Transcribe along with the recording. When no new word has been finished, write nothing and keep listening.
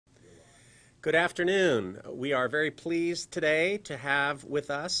Good afternoon. We are very pleased today to have with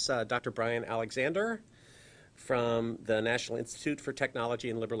us Dr. Brian Alexander from the National Institute for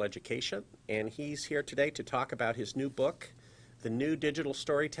Technology and Liberal Education, and he's here today to talk about his new book, The New Digital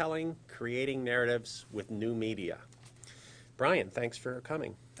Storytelling, Creating Narratives with New Media. Brian, thanks for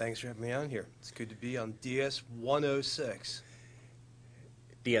coming. Thanks for having me on here. It's good to be on ds106.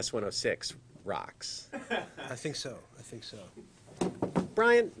 ds106 rocks. I think so. I think so.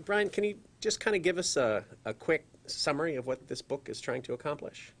 Brian, can you just kind of give us a quick summary of what this book is trying to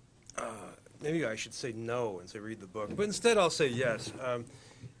accomplish? Maybe I should say no and say read the book, but instead I'll say yes.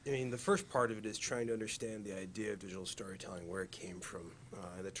 The first part of it is trying to understand the idea of digital storytelling, where it came from.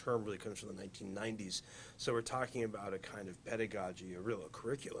 The term really comes from the 1990s. So we're talking about a kind of pedagogy, a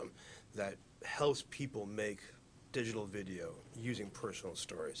curriculum that helps people make digital video using personal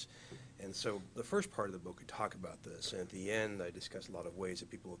stories. And so the first part of the book, we talk about this, and at the end I discuss a lot of ways that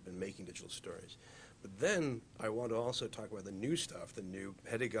people have been making digital stories. But then I want to also talk about the new stuff, the new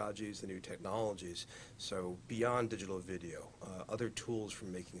pedagogies, the new technologies, so beyond digital video, other tools for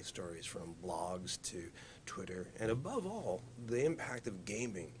making stories, from blogs to Twitter, and above all, the impact of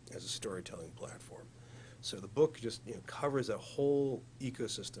gaming as a storytelling platform. So the book just covers a whole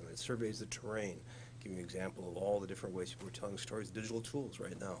ecosystem. It surveys the terrain, giving an example of all the different ways people are telling stories, digital tools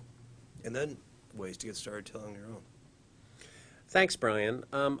right now, and then ways to get started telling your own. Thanks, Brian.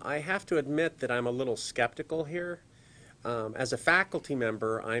 I have to admit that I'm a little skeptical here. As a faculty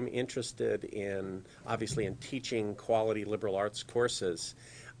member, I'm interested obviously in teaching quality liberal arts courses.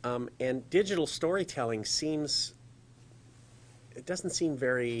 And digital storytelling it doesn't seem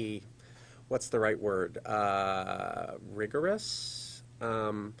very, what's the right word, rigorous?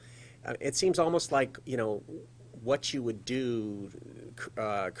 It seems almost like, what you would do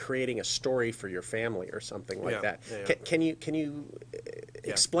creating a story for your family or something like that. Yeah. Can you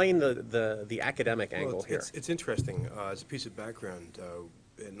explain the academic angle here? It's interesting. As a piece of background,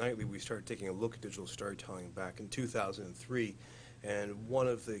 at Nightly we started taking a look at digital storytelling back in 2003, and one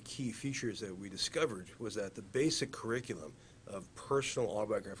of the key features that we discovered was that the basic curriculum of personal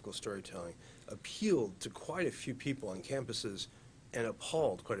autobiographical storytelling appealed to quite a few people on campuses and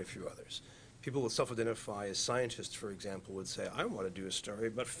appalled quite a few others. People would self-identify as scientists, for example, would say, I want to do a story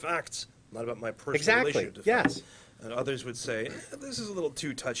about facts, not about my personal relationship to facts. Yes. And others would say, this is a little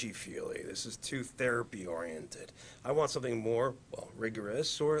too touchy-feely, this is too therapy-oriented. I want something more,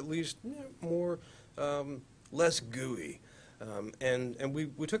 rigorous, or at least more, less gooey. And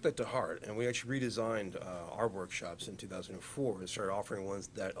we took that to heart, and we actually redesigned our workshops in 2004 and started offering ones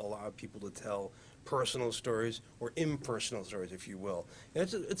that allowed people to tell personal stories, or impersonal stories, if you will.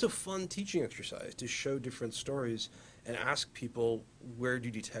 And it's a fun teaching exercise to show different stories and ask people, where do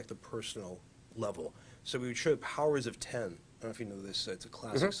you detect the personal level? So we would show powers of 10. I don't know if you know this, it's a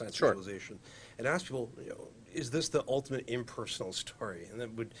classic science visualization. And ask people, is this the ultimate impersonal story? And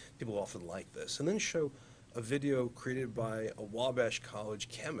then people often like this. And then show a video created by a Wabash College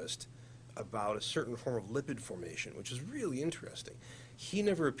chemist about a certain form of lipid formation, which is really interesting. He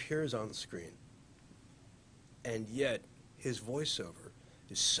never appears on the screen, and yet his voiceover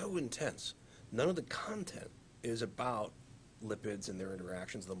is so intense. None of the content is about lipids and their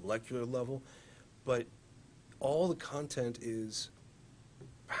interactions at the molecular level, but all the content is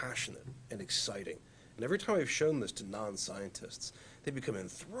passionate and exciting. And every time I've shown this to non-scientists, they become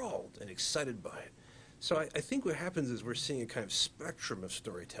enthralled and excited by it. So I think what happens is we're seeing a kind of spectrum of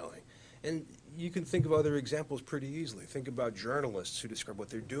storytelling. And you can think of other examples pretty easily. Think about journalists who describe what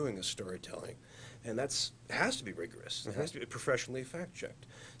they're doing as storytelling. And it has to be rigorous. It has to be professionally fact-checked.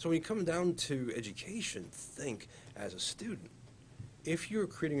 So when you come down to education, think as a student. If you're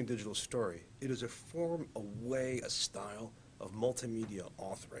creating a digital story, it is a form, a way, a style of multimedia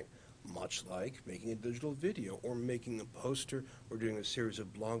authoring, much like making a digital video or making a poster or doing a series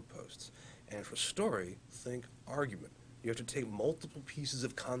of blog posts. And for story, think argument. You have to take multiple pieces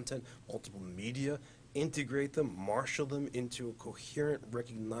of content, multiple media, integrate them, marshal them into a coherent,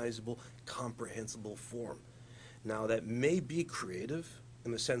 recognizable, comprehensible form. Now, that may be creative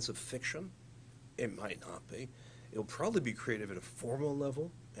in the sense of fiction. It might not be. It'll probably be creative at a formal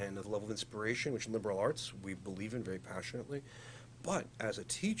level and at a level of inspiration, which in liberal arts we believe in very passionately. But as a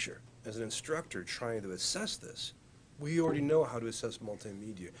teacher, as an instructor trying to assess this, we already know how to assess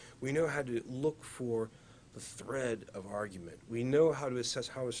multimedia. We know how to look for the thread of argument. We know how to assess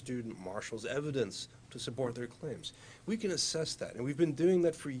how a student marshals evidence to support their claims. We can assess that, and we've been doing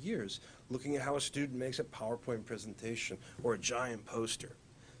that for years, looking at how a student makes a PowerPoint presentation or a giant poster.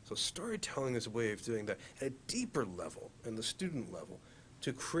 So storytelling is a way of doing that at a deeper level, and the student level.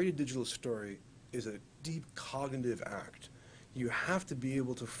 To create a digital story is a deep cognitive act. You have to be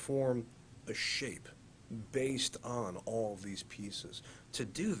able to form a shape based on all of these pieces. To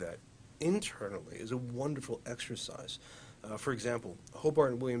do that internally is a wonderful exercise. For example,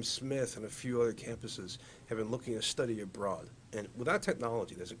 Hobart and William Smith and a few other campuses have been looking at study abroad. And without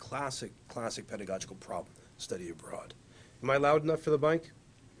technology, there's a classic pedagogical problem, study abroad. Am I loud enough for the mic?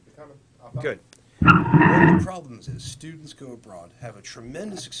 Good. One of the problems is students go abroad, have a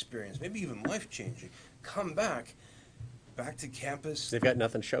tremendous experience, maybe even life-changing, come back to campus. They've got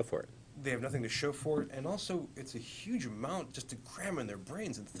nothing to show for it. They have nothing to show for it, and also it's a huge amount just to cram in their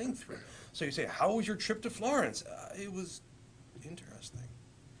brains and think through. So you say, how was your trip to Florence? It was interesting.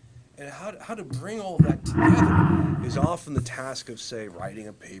 And how to bring all that together is often the task of, say, writing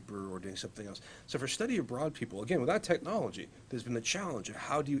a paper or doing something else. So for study abroad people, again, without technology, there's been the challenge of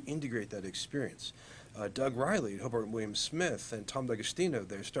how do you integrate that experience. Doug Riley at Hobart and William Smith and Tom D'Agostino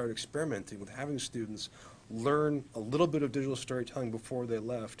there started experimenting with having students learn a little bit of digital storytelling before they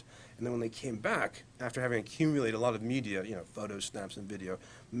left, and then when they came back, after having accumulated a lot of media, photos, snaps, and video,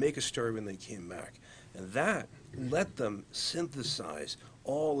 make a story when they came back. And that let them synthesize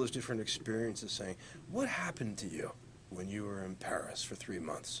all those different experiences, saying, what happened to you when you were in Paris for 3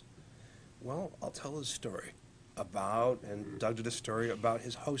 months? Well, I'll tell a story about, and Doug did a story about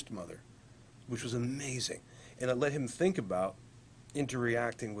his host mother, which was amazing. And it let him think about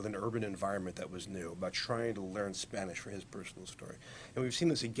interacting with an urban environment that was new, about trying to learn Spanish for his personal story. And we've seen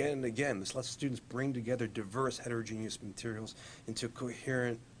this again and again. This lets students bring together diverse, heterogeneous materials into a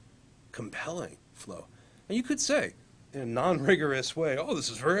coherent, compelling flow. And you could say, in a non-rigorous way, oh, this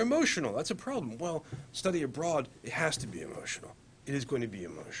is very emotional. That's a problem. Well, study abroad, it has to be emotional. It is going to be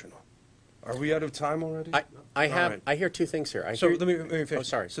emotional. Are we out of time already? I hear two things here. Let me finish. Oh,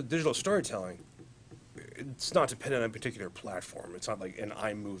 sorry. So digital storytelling, it's not dependent on a particular platform. It's not like an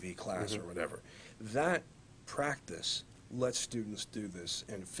iMovie class or whatever. That practice lets students do this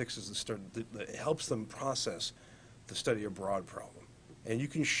and fixes it helps them process the study abroad problem. And you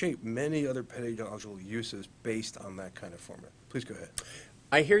can shape many other pedagogical uses based on that kind of format. Please go ahead.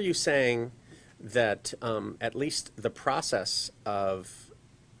 I hear you saying that at least the process of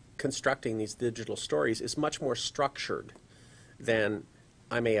constructing these digital stories is much more structured than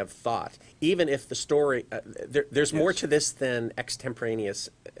I may have thought. Even if the story, there's more to this than extemporaneous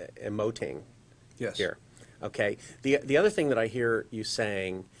emoting here. Okay. The other thing that I hear you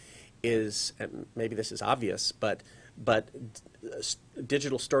saying is, and maybe this is obvious, but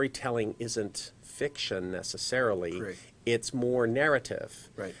digital storytelling isn't fiction necessarily. Great. It's more narrative.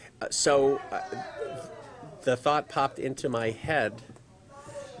 Right. So the thought popped into my head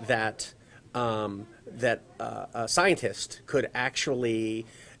that a scientist could actually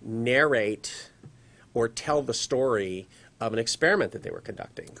narrate or tell the story of an experiment that they were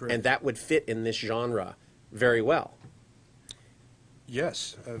conducting. Correct. And that would fit in this genre very well.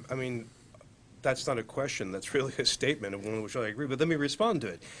 Yes. I mean, that's not a question. That's really a statement, of one which I agree. But let me respond to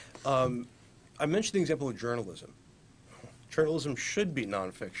it. I mentioned the example of journalism. Journalism should be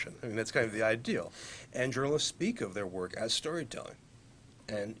nonfiction. I mean, that's kind of the ideal. And journalists speak of their work as storytelling.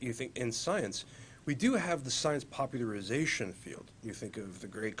 And you think in science, we do have the science popularization field. You think of the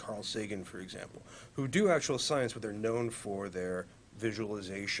great Carl Sagan, for example, who do actual science, but they're known for their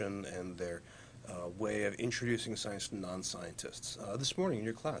visualization and their way of introducing science to non-scientists. This morning in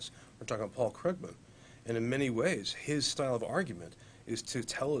your class, we're talking about Paul Krugman. And in many ways, his style of argument is to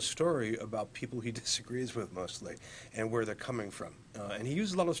tell a story about people he disagrees with mostly and where they're coming from. And he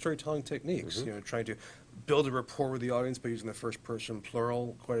uses a lot of storytelling techniques, trying to build a rapport with the audience by using the first person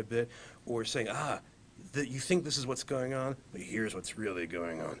plural quite a bit, or saying, you think this is what's going on, but here's what's really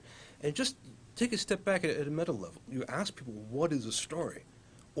going on. And just take a step back at a meta level. You ask people, what is a story?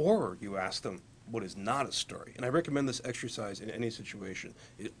 Or you ask them, what is not a story? And I recommend this exercise in any situation.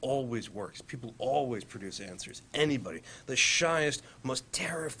 It always works. People always produce answers. Anybody, the shyest, most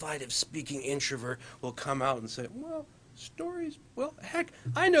terrified of speaking introvert will come out and say, well, stories, well, heck,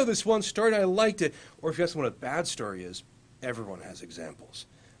 I know this one story and I liked it. Or if you ask them what a bad story is, everyone has examples.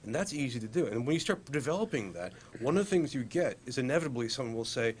 And that's easy to do. And when you start developing that, one of the things you get is inevitably someone will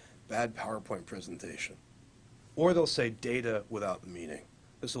say, bad PowerPoint presentation. Or they'll say data without meaning.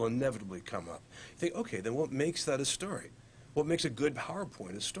 This will inevitably come up. You think, okay, then what makes that a story? What makes a good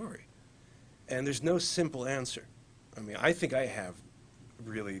PowerPoint a story? And there's no simple answer. I mean, I think I have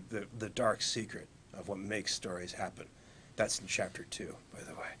really the dark secret of what makes stories happen. That's in chapter 2, by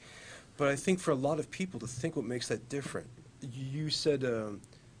the way. But I think for a lot of people to think what makes that different, you said a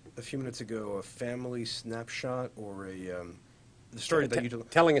few minutes ago a family snapshot or the story that you do.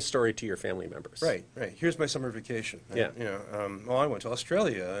 Telling a story to your family members. Right. Here's my summer vacation. Yeah. Well, I went to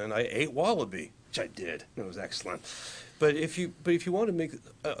Australia and I ate wallaby, which I did. It was excellent. But if you want to make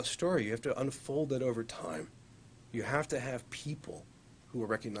a story, you have to unfold it over time. You have to have people who are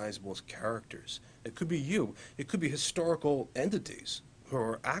recognizable as characters. It could be you. It could be historical entities who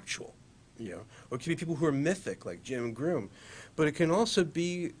are actual, or it could be people who are mythic, like Jim Groom. But it can also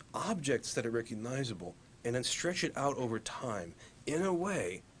be objects that are recognizable, and then stretch it out over time in a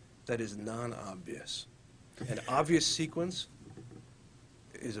way that is non-obvious. An obvious sequence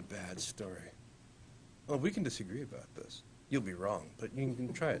is a bad story. Well, we can disagree about this. You'll be wrong, but you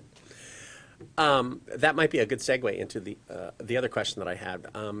can try it. That might be a good segue into the other question that I had.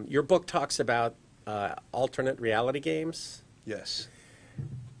 Your book talks about alternate reality games. Yes.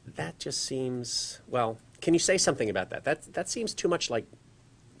 That just seems, well, can you say something about that? That seems too much like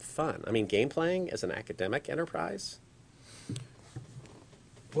fun. I mean, game playing as an academic enterprise?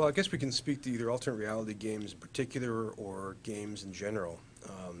 Well, I guess we can speak to either alternate reality games in particular or games in general.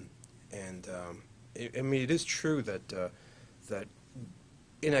 I mean, it is true that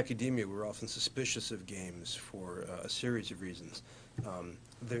in academia we're often suspicious of games for a series of reasons.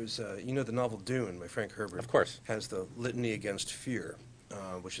 There's, the novel Dune by Frank Herbert. Of course. Has the litany against fear,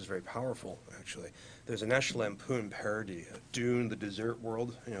 which is very powerful, actually. There's a National Lampoon parody, Dune, the Desert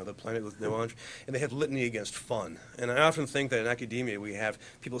World, the planet with no orange, and they have litany against fun. And I often think that in academia we have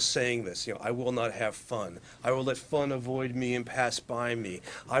people saying this, I will not have fun. I will let fun avoid me and pass by me.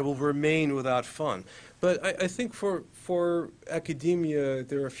 I will remain without fun. But I think for academia,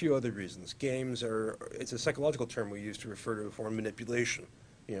 there are a few other reasons. Games it's a psychological term we use to refer to a form of manipulation.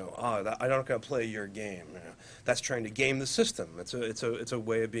 I'm not going to play your game. That's trying to game the system. It's a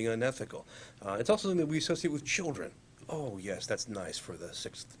way of being unethical. It's also something that we associate with children. Oh yes, that's nice for the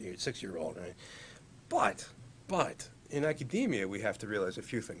six-year-old. Right? But in academia, we have to realize a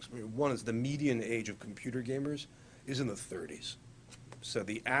few things. One is the median age of computer gamers is in the 30s. So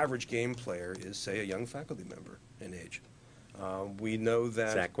the average game player is, say, a young faculty member in age. We know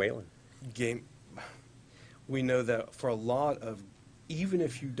that Zach Whalen. We know that for a lot of, even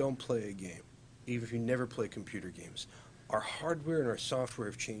if you don't play a game, even if you never play computer games, our hardware and our software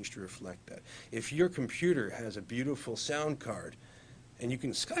have changed to reflect that. If your computer has a beautiful sound card and you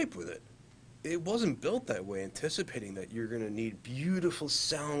can Skype with it, it wasn't built that way, anticipating that you're going to need beautiful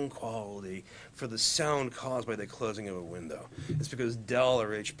sound quality for the sound caused by the closing of a window. It's because Dell or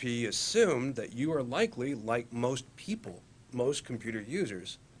HP assumed that you are likely, like most people, most computer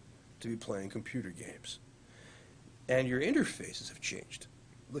users, to be playing computer games. And your interfaces have changed.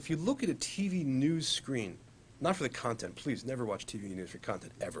 If you look at a TV news screen, not for the content, please never watch TV news for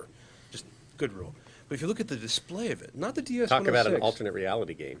content, ever. Just good rule. But if you look at the display of it, not the ds106. Talk about an alternate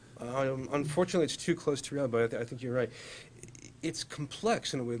reality game. Unfortunately, it's too close to reality, but I think you're right. It's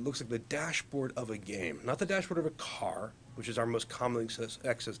complex in a way. It looks like the dashboard of a game, not the dashboard of a car, which is our most commonly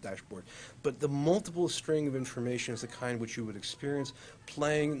accessed dashboard, but the multiple string of information is the kind which you would experience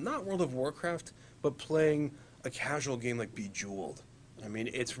playing, not World of Warcraft, but playing a casual game like Bejeweled. I mean,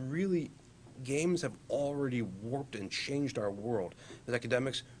 it's really, games have already warped and changed our world. As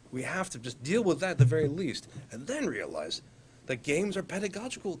academics, we have to just deal with that at the very least, and then realize that games are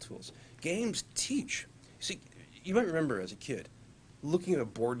pedagogical tools. Games teach. See, you might remember as a kid looking at a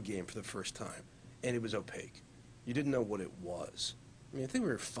board game for the first time, and it was opaque. You didn't know what it was. I mean, I think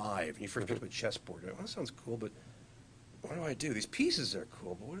we were 5, and you first picked up a chessboard. Well, that sounds cool, but what do I do? These pieces are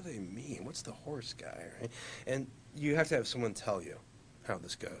cool, but what do they mean? What's the horse guy, right? And you have to have someone tell you how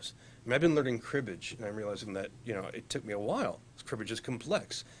this goes. I mean, I've been learning cribbage, and I'm realizing that, it took me a while. Cribbage is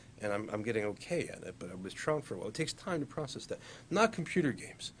complex, and I'm getting okay at it, but I was trying for a while. It takes time to process that. Not computer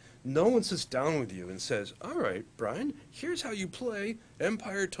games. No one sits down with you and says, all right, Brian, here's how you play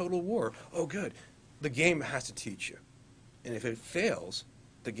Empire Total War. Oh, good. The game has to teach you. And if it fails,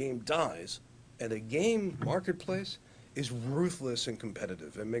 the game dies, and the game marketplace is ruthless and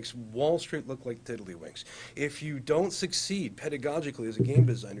competitive. It makes Wall Street look like tiddlywinks. If you don't succeed pedagogically as a game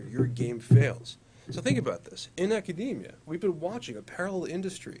designer, your game fails. So think about this. In academia, we've been watching a parallel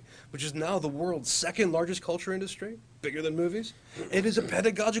industry, which is now the world's second largest culture industry, bigger than movies. It is a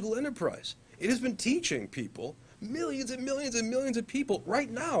pedagogical enterprise. It has been teaching people, millions and millions and millions of people,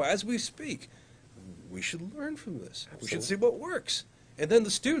 right now as we speak. We should learn from this. Absolutely. We should see what works. And then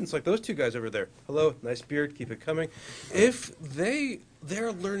the students, like those two guys over there, hello, nice beard, keep it coming. If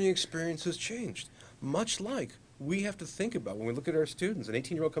their learning experience has changed, much like we have to think about when we look at our students, an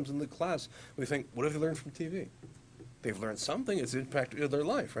 18-year-old comes into class, we think, what have they learned from TV? They've learned something, it's impacted their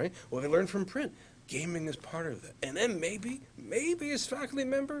life, right? What have they learned from print? Gaming is part of that. And then maybe as faculty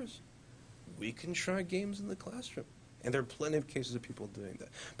members, we can try games in the classroom. And there are plenty of cases of people doing that.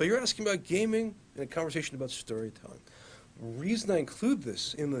 But you're asking about gaming and a conversation about storytelling. The reason I include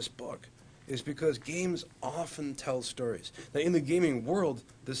this in this book is because games often tell stories. Now, in the gaming world,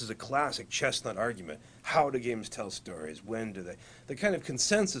 this is a classic chestnut argument. How do games tell stories? When do they? The kind of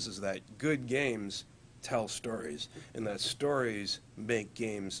consensus is that good games tell stories, and that stories make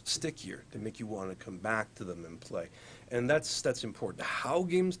games stickier. They make you want to come back to them and play. And that's important. How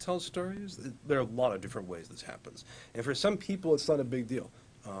games tell stories, there are a lot of different ways this happens. And for some people, it's not a big deal.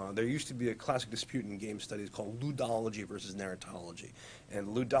 There used to be a classic dispute in game studies called ludology versus narratology. And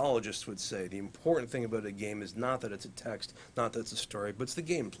ludologists would say the important thing about a game is not that it's a text, not that it's a story, but it's the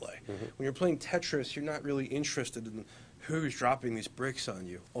gameplay. When you're playing Tetris, you're not really interested in who's dropping these bricks on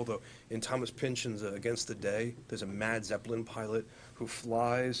you. Although in Thomas Pynchon's Against the Day, there's a Mad Zeppelin pilot who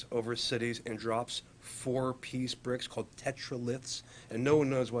flies over cities and drops 4-piece bricks called tetraliths, and no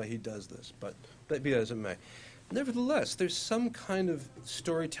one knows why he does this, but that be as it may. Nevertheless, there's some kind of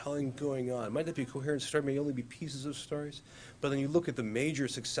storytelling going on. It might not be a coherent story, it may only be pieces of stories, but then you look at the major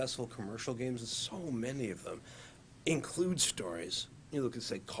successful commercial games, and so many of them include stories. You look at,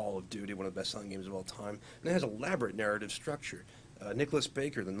 say, Call of Duty, one of the best-selling games of all time, and it has elaborate narrative structure. Nicholas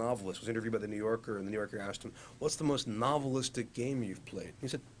Baker, the novelist, was interviewed by The New Yorker, and The New Yorker asked him, what's the most novelistic game you've played? He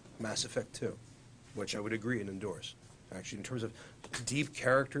said, Mass Effect 2, which I would agree and endorse. Actually, in terms of deep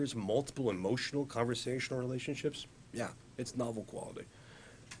characters, multiple emotional, conversational relationships, yeah, it's novel quality.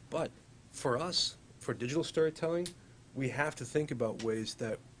 But for us, for digital storytelling, we have to think about ways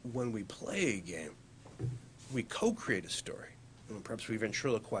that when we play a game, we co-create a story. And perhaps we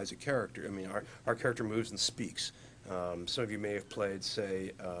ventriloquize a character. I mean, our character moves and speaks. Some of you may have played,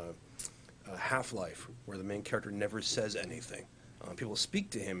 say, Half-Life, where the main character never says anything. People speak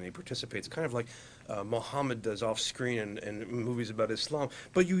to him and he participates, kind of like Muhammad does off-screen in movies about Islam.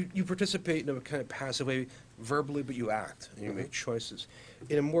 But you participate in a kind of passive way, verbally, but you act and you make choices.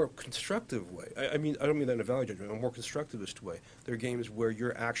 In a more constructive way, I mean, I don't mean that in a value judgment, in a more constructivist way, there are games where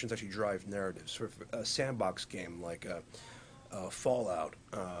your actions actually drive narratives. Sort of a sandbox game like Fallout,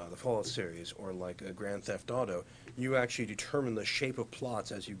 the Fallout series, or like Grand Theft Auto, you actually determine the shape of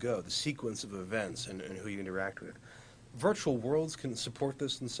plots as you go, the sequence of events, and who you interact with. Virtual worlds can support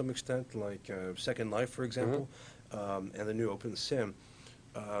this in some extent, like Second Life, for example, and the new Open Sim.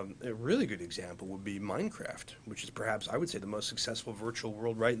 A really good example would be Minecraft, which is perhaps, I would say, the most successful virtual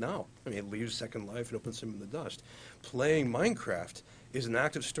world right now. I mean, it leaves Second Life and Open Sim in the dust. Playing Minecraft is an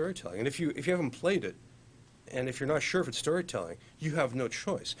act of storytelling, and if you haven't played it, and if you're not sure if it's storytelling, you have no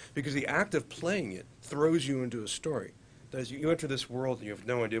choice, because the act of playing it throws you into a story. That is, you enter this world and you have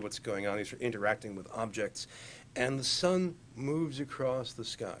no idea what's going on. You're interacting with objects, and the sun moves across the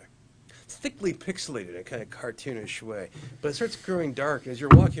sky. Thickly pixelated in a kind of cartoonish way, but it starts growing dark, and as you're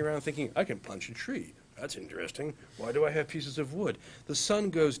walking around thinking, I can punch a tree. That's interesting. Why do I have pieces of wood? The sun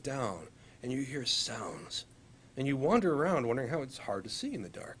goes down, and you hear sounds, and you wander around wondering how it's hard to see in the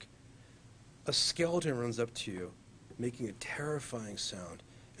dark. A skeleton runs up to you, making a terrifying sound,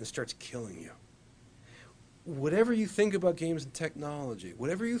 and starts killing you. Whatever you think about games and technology,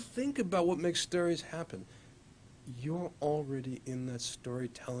 whatever you think about what makes stories happen, you're already in that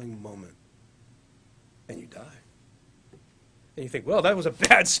storytelling moment, and you die. And you think, well, that was a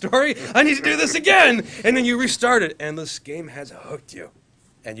bad story. I need to do this again. And then you restart it, and this game has hooked you.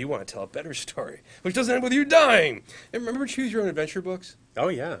 And you want to tell a better story, which doesn't end with you dying. And remember Choose Your Own Adventure books? Oh,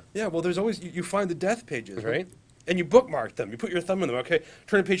 yeah. Yeah, well, there's always, you find the death pages, right? And you bookmark them. You put your thumb in them. Okay,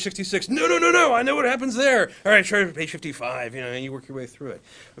 turn to page 66. No, no, no, no. I know what happens there. All right, turn to page 55. You know, and you work your way through it.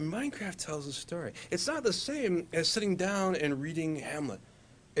 And Minecraft tells a story. It's not the same as sitting down and reading Hamlet.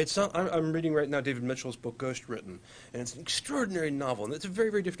 It's not. I'm reading right now David Mitchell's book Ghost Written, and it's an extraordinary novel. And it's a very,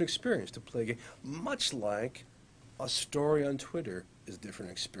 very different experience to play a game. Much like a story on Twitter is a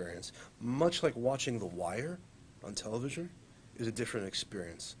different experience. Much like watching The Wire on television is a different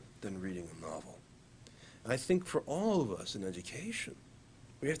experience than reading a novel. I think for all of us in education,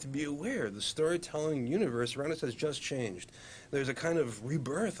 we have to be aware the storytelling universe around us has just changed. There's a kind of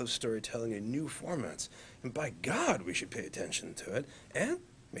rebirth of storytelling in new formats. And by God, we should pay attention to it and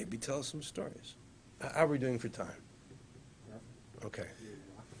maybe tell some stories. How are we doing for time? Okay.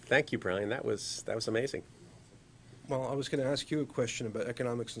 Thank you, Brian. That was amazing. Well, I was going to ask you a question about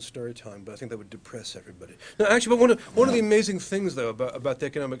economics and storytelling, but I think that would depress everybody. No, actually, but one of the amazing things, though, about the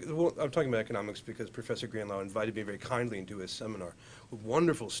economic, well, I'm talking about economics because Professor Greenlaw invited me very kindly into his seminar with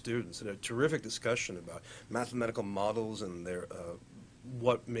wonderful students and a terrific discussion about mathematical models and their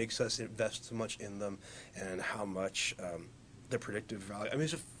what makes us invest so much in them and how much their predictive value. I mean,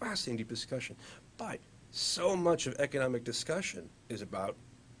 it's a fascinating deep discussion, but so much of economic discussion is about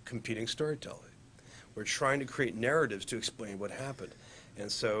competing storytelling. We're trying to create narratives to explain what happened. And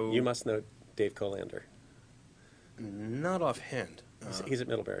so... You must know Dave Colander. Not offhand. He's at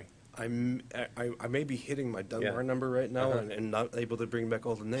Middlebury. I may be hitting my Dunbar Yeah. number right now and not able to bring back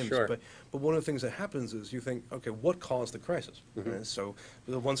all the names. Sure. But one of the things that happens is you think, okay, what caused the crisis? And so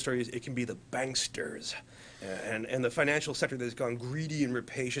the one story is it can be the banksters and the financial sector that's gone greedy and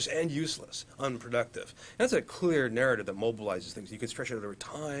rapacious and useless, unproductive. And that's a clear narrative that mobilizes things. You can stretch it over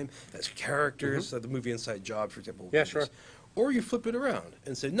time as characters. The movie Inside Job, for example. Yeah, did sure. this. Or you flip it around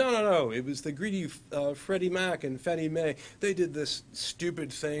and say, no, it was the greedy Freddie Mac and Fannie Mae. They did this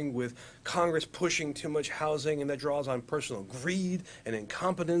stupid thing with Congress pushing too much housing, and that draws on personal greed and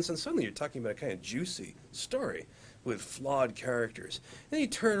incompetence, and suddenly you're talking about a kind of juicy story with flawed characters. Then you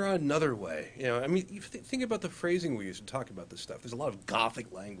turn around another way. You know, I mean, you think about the phrasing we use to talk about this stuff. There's a lot of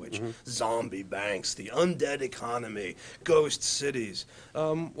gothic language, zombie banks, the undead economy, ghost cities,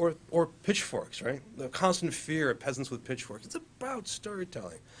 or pitchforks, right? The constant fear of peasants with pitchforks. It's about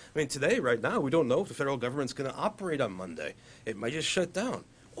storytelling. I mean, today, right now, we don't know if the federal government's going to operate on Monday. It might just shut down.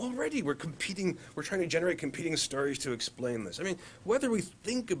 Already we're trying to generate competing stories to explain this. I mean, whether we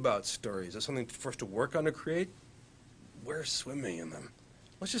think about stories as something for us to work on to create, we're swimming in them.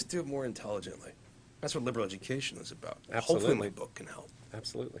 Let's just do it more intelligently. That's what liberal education is about. Absolutely. Hopefully my book can help.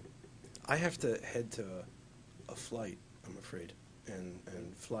 Absolutely. I have to head to a flight, I'm afraid, and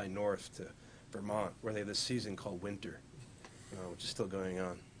fly north to Vermont, where they have this season called winter, which is still going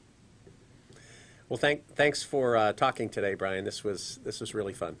on. Well, thanks for talking today, Brian. This was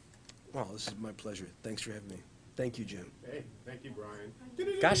really fun. Well, this is my pleasure. Thanks for having me. Thank you, Jim. Hey, thank you, Brian.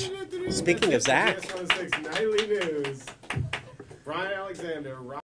 Gosh, speaking of Zach. ds106 Nightly News. Brian Alexander.